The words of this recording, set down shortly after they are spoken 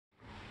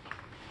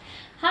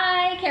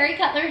Carrie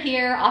Cutler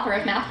here, author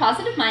of Math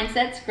Positive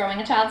Mindsets, Growing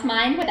a Child's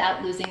Mind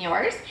Without Losing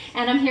Yours.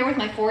 And I'm here with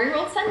my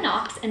 4-year-old son,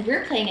 Knox, and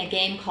we're playing a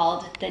game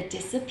called The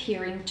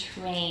Disappearing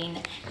Train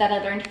that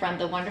I learned from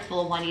the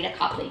wonderful Juanita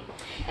Copley.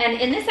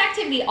 And in this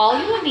activity, all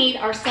you will need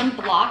are some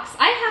blocks.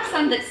 I have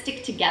some that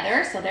stick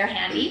together, so they're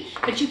handy,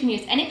 but you can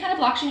use any kind of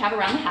blocks you have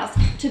around the house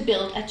to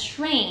build a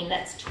train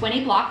that's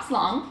 20 blocks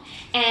long.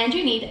 And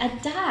you need a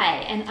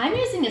die. And I'm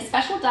using a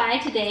special die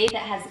today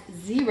that has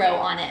 0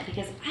 on it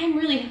because I'm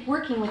really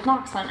working with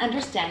Knox on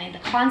understanding the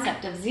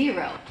concept of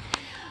 0.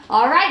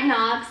 All right,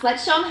 Knox,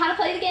 let's show him how to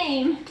play the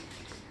game.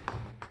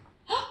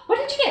 What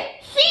did you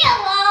get? 0.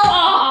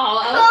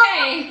 Oh,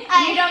 okay.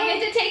 You don't get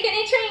to take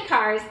any train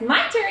cars.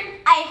 My turn.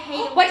 I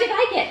hate What did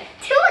I get?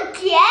 2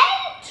 again?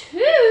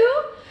 2?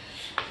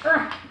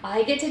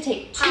 I get to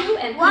take 2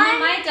 and put in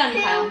my done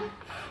pile.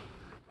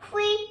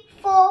 3,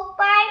 4,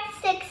 5,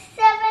 6,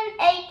 7,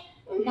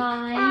 8,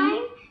 9,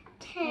 9,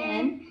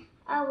 10,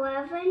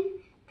 11,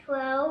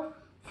 12,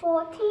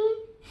 14,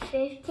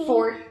 15,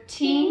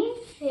 14,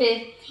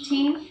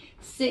 15,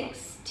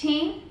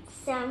 16,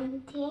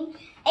 17,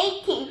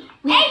 18. 18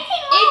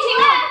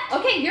 left.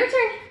 Okay, your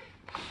turn.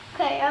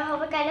 Okay, I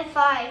hope I got a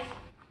 5.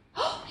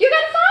 You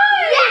got 5!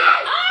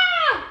 Yes!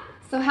 Ah!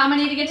 So how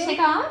many do you get to take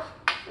off?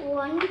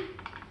 1,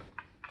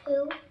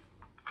 2,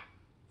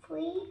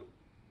 3,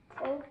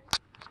 4,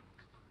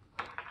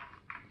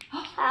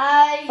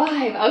 5.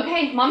 5.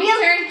 Okay, Mommy's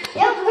turn.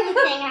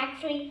 Thing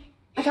actually.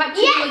 I got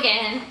 2 Yes!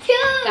 again. 2.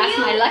 That's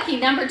my lucky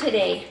number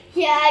today.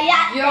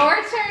 Yeah.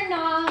 Your turn,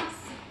 Knox.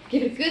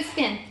 Give it a good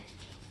spin.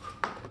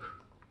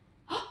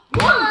 1.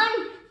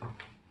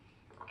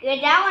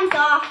 Good, that one's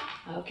off.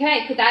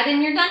 Okay, put that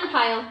in your done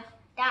pile.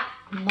 That.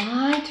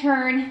 My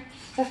turn.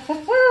 5!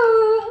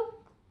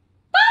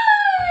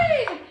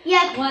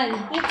 Yep.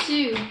 1,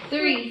 2,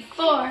 3,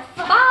 4,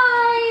 5.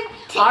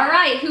 All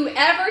right,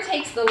 whoever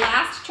takes the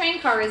last train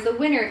car is the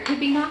winner. It could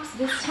be Knox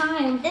this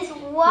time. This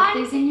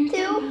 1,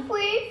 2,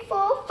 3,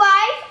 4, 5.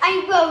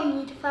 I really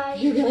need 5.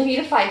 You really need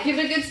a 5. Give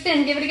it a good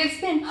spin. Give it a good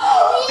spin. Yes,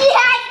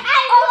 I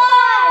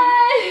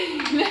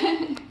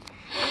won!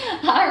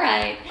 All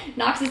right,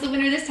 Knox is the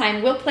winner this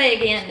time. We'll play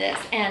again this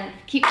and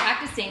keep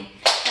practicing.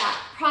 That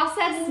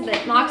process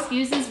that Knox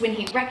uses when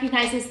he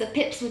recognizes the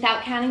pips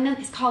without counting them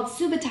is called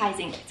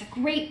subitizing. It's a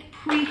great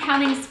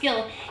pre-counting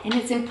skill, and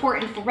it's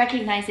important for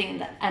recognizing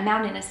the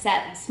amount in a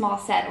set, a small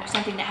set, or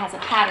something that has a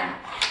pattern.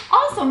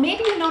 Also,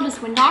 maybe you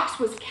noticed when Knox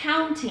was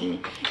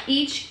counting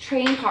each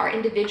train car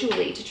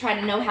individually to try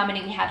to know how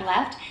many we had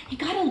left, he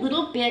got a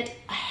little bit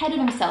ahead of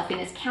himself in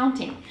his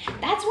counting.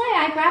 That's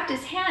why I grabbed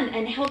his hand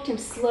and helped him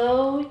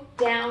slow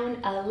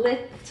down a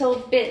little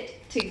bit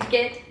to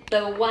get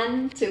the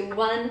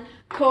 1-to-1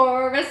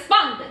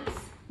 correspondence,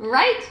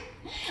 right?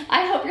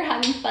 I hope you're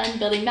having fun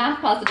building math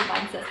positive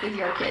mindsets with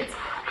your kids.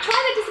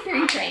 Try the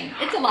disappearing train.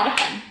 It's a lot of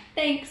fun.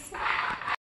 Thanks.